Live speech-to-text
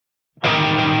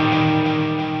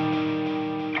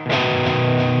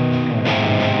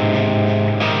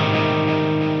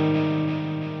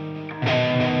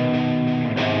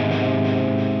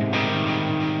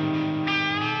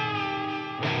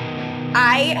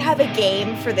have a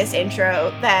game for this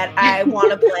intro that I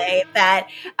want to play that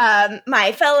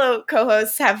my fellow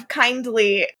co-hosts have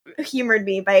kindly humored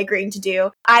me by agreeing to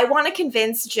do. I want to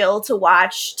convince Jill to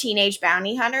watch Teenage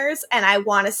Bounty Hunters, and I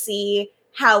want to see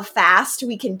how fast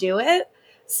we can do it.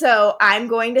 So I'm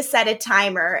going to set a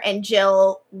timer, and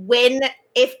Jill,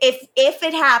 if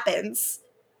it happens,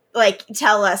 like,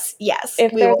 tell us yes.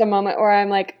 If there's a moment where I'm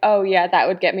like, oh yeah, that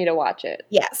would get me to watch it.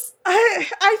 Yes.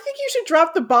 I think you should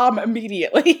drop the bomb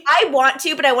immediately. I want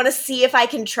to, but I want to see if I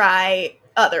can try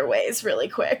other ways really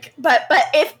quick. But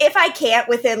if I can't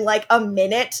within like a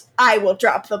minute, I will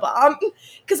drop the bomb.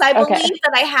 Because I believe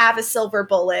that I have a silver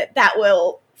bullet that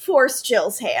will force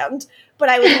Jill's hand. But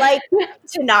I would like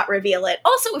to not reveal it.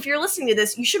 Also, if you're listening to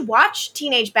this, you should watch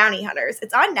Teenage Bounty Hunters.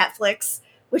 It's on Netflix,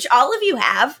 which all of you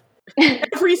have.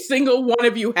 Every single one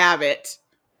of you have it.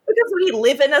 Because we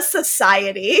live in a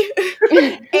society.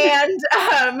 And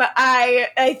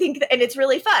I think that, and it's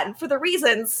really fun for the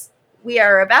reasons we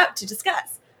are about to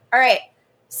discuss. All right,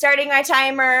 starting my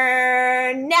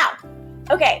timer now.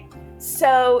 Okay,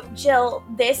 so Jill,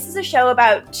 this is a show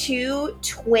about two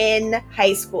twin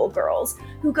high school girls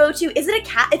who go to,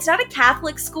 it's not a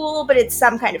Catholic school, but it's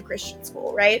some kind of Christian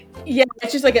school, right? Yeah,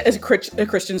 it's just like a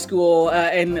Christian school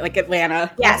in like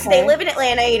Atlanta. Yeah, so they live in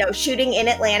Atlanta, shooting in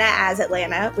Atlanta as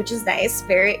Atlanta, which is nice.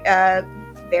 Very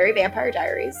Vampire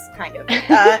Diaries, kind of.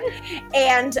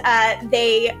 And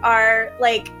they are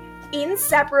like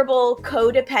inseparable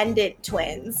codependent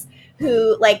twins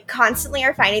who like constantly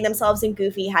are finding themselves in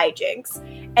goofy hijinks.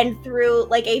 And through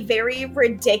like a very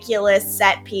ridiculous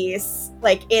set piece,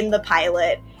 like in the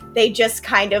pilot, they just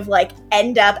kind of like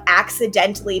end up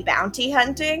accidentally bounty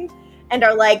hunting and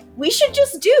are like, we should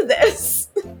just do this.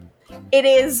 It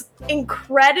is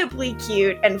incredibly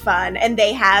cute and fun. And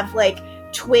they have like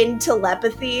twin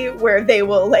telepathy where they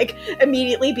will like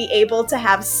immediately be able to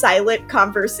have silent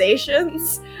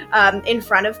conversations in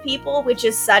front of people, which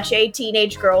is such a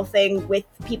teenage girl thing with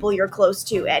people you're close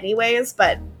to anyways,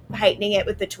 but heightening it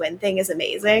with the twin thing is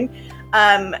amazing.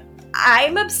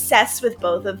 I'm obsessed with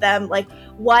both of them. Like,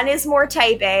 one is more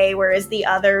type A, whereas the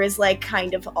other is like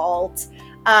kind of alt.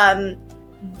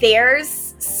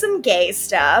 There's some gay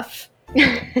stuff.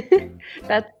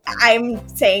 I'm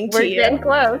saying to you. We're getting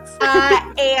close.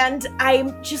 And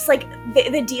I'm just like,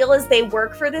 the deal is they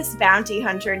work for this bounty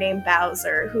hunter named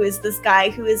Bowser, who is this guy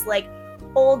who is like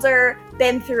older,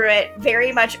 been through it,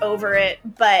 very much over it,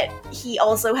 but he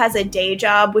also has a day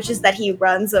job, which is that he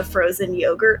runs a frozen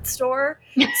yogurt store.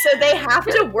 So they have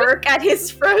to work at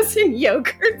his frozen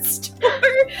yogurt store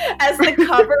as the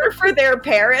cover for their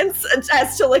parents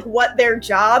as to like what their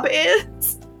job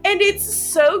is. And it's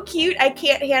so cute, I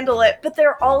can't handle it. But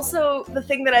they're also, the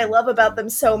thing that I love about them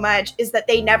so much is that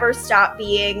they never stop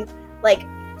being, like,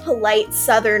 polite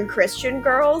Southern Christian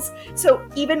girls. So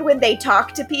even when they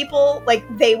talk to people, like,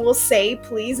 they will say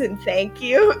please and thank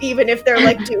you, even if they're,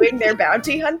 like, doing their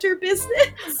bounty hunter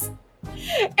business.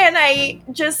 And I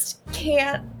just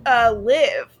can't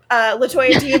live.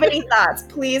 LaToya, do you have any thoughts?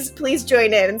 Please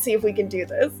join in and see if we can do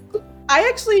this. I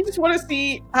actually just want to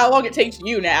see how long it takes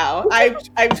you now. I've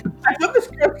flipped the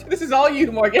script. This is all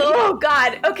you, Morgan. Oh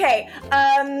God. Okay.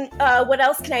 What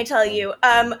else can I tell you?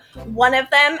 One of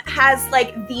them has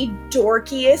like the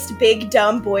dorkiest big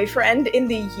dumb boyfriend in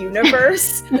the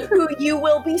universe who you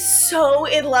will be so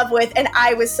in love with, and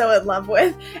I was so in love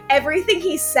with. Everything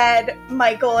he said,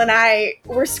 Michael and I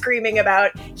were screaming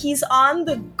about. He's on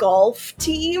the golf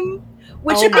team,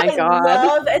 which I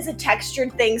love as a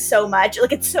textured thing so much.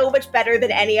 Like, it's so much better than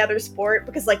any other sport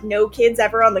because, like, no kid's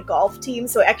ever on the golf team,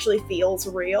 so it actually feels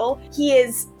real. He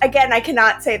is, again, I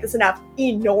cannot say this enough,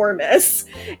 enormous.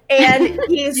 And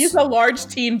he's a large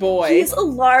teen boy. He's a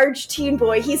large teen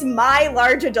boy. He's my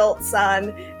large adult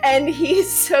son, and he's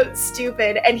so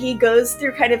stupid. And he goes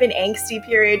through kind of an angsty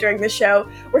period during the show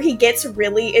where he gets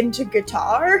really into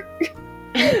guitar,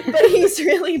 but he's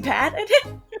really bad at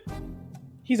it.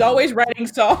 He's always writing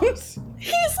songs.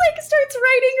 He's like starts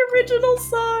writing original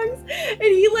songs, and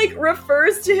he like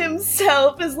refers to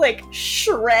himself as like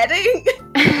shredding,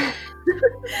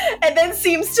 and then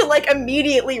seems to like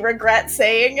immediately regret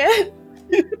saying it.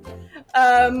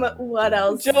 What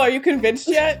else? Jill, are you convinced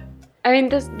yet? I mean,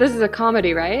 this is a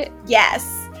comedy, right?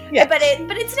 Yes. But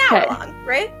it's an hour long,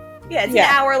 right? Yeah, it's an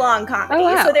hour-long comedy. Oh,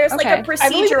 wow. So there's like a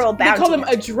procedural bounty. They call them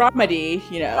a dramedy,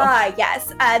 you know.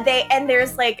 Yes.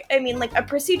 There's like, I mean, like a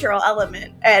procedural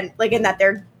element, and like in that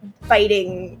they're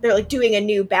like doing a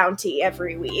new bounty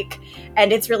every week,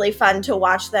 and it's really fun to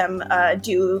watch them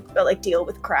deal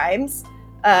with crimes.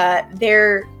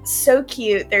 They're so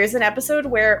cute. There's an episode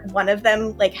where one of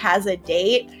them like has a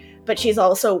date but she's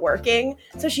also working.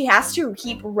 So she has to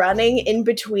keep running in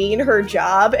between her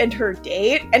job and her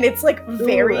date. And it's like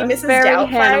very Mrs. Very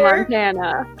Doubtfire.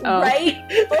 Hannah Montana. Oh. Right?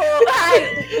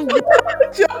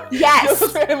 Yes. Joe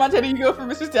for Hannah Montana, you go for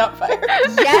Mrs. Doubtfire.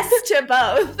 Yes to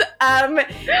both.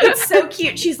 It's so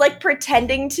cute. She's like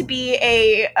pretending to be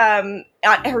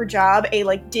at her job, a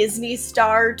like Disney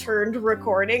star turned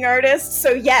recording artist. So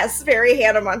yes, very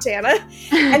Hannah Montana.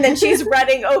 And then she's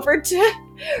running over to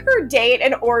her date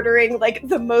and ordering like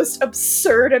the most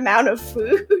absurd amount of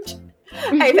food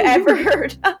I've ever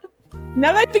heard of.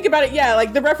 Now that I think about it, yeah,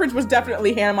 like the reference was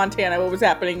definitely Hannah Montana, what was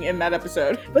happening in that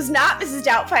episode. Was not Mrs.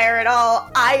 Doubtfire at all.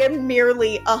 I am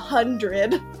merely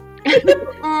 100.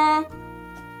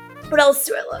 What else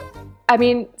do I love? I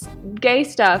mean, gay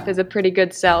stuff is a pretty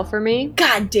good sell for me.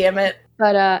 God damn it.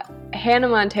 But Hannah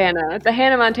Montana, the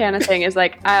Hannah Montana thing is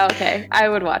like, okay, I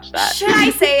would watch that. Should I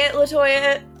say it,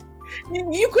 LaToya?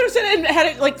 You could have said it and had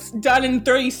it like done in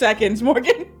 30 seconds,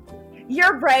 Morgan.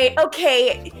 You're right.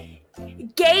 Okay.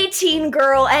 Gay teen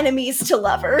girl enemies to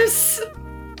lovers.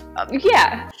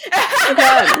 Yeah.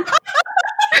 Done.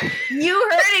 You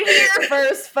heard it here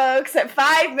first, folks. At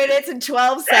 5 minutes and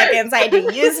 12 seconds, I had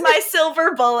to use my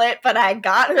silver bullet, but I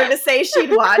got her to say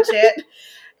she'd watch it.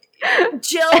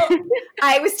 Jill,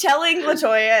 I was telling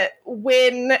LaToya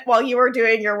while you were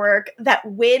doing your work, that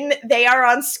when they are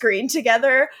on screen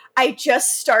together, I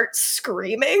just start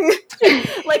screaming.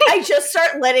 Like, I just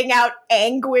start letting out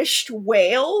anguished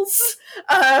wails.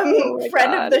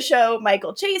 Friend of the show,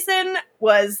 Michael Chasen,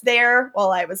 was there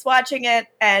while I was watching it,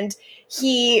 and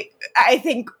he, I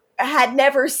think, had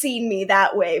never seen me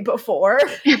that way before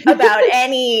about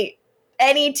any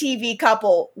TV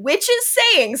couple, which is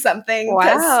saying something.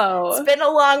 Wow. It's been a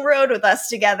long road with us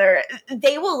together.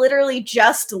 They will literally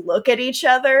just look at each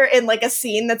other in like a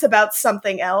scene that's about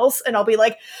something else, and I'll be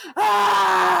like,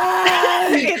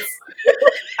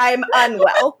 I'm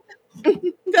unwell.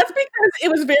 That's because it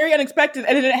was very unexpected,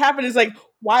 and it didn't happen. It's like,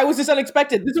 why was this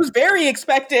unexpected? This was very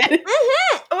expected.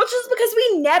 Mm-hmm. Which is because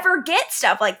we never get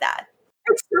stuff like that.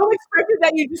 It's so expected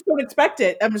that you just don't expect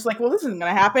it. I'm just like, well, this isn't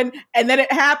going to happen. And then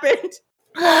it happened.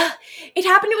 It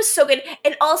happened. It was so good.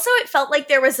 And also it felt like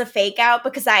there was a fake out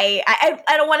because I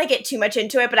don't want to get too much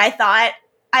into it, but I thought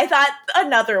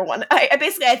another one.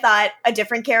 I thought a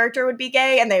different character would be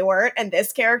gay and they weren't, and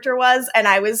this character was, and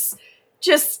I was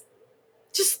just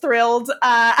thrilled.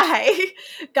 I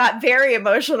got very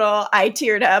emotional. I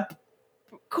teared up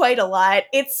quite a lot.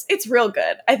 It's real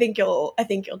good. I think you'll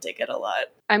dig it a lot.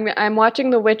 I'm watching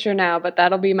The Witcher now, but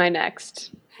that'll be my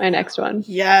next one.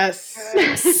 Yes.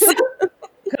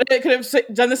 Could have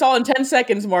done this all in 10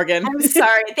 seconds, Morgan. I'm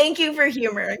sorry. Thank you for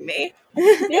humoring me.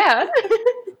 Yeah.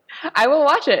 I will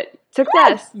watch it.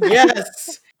 Success.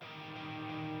 Yes.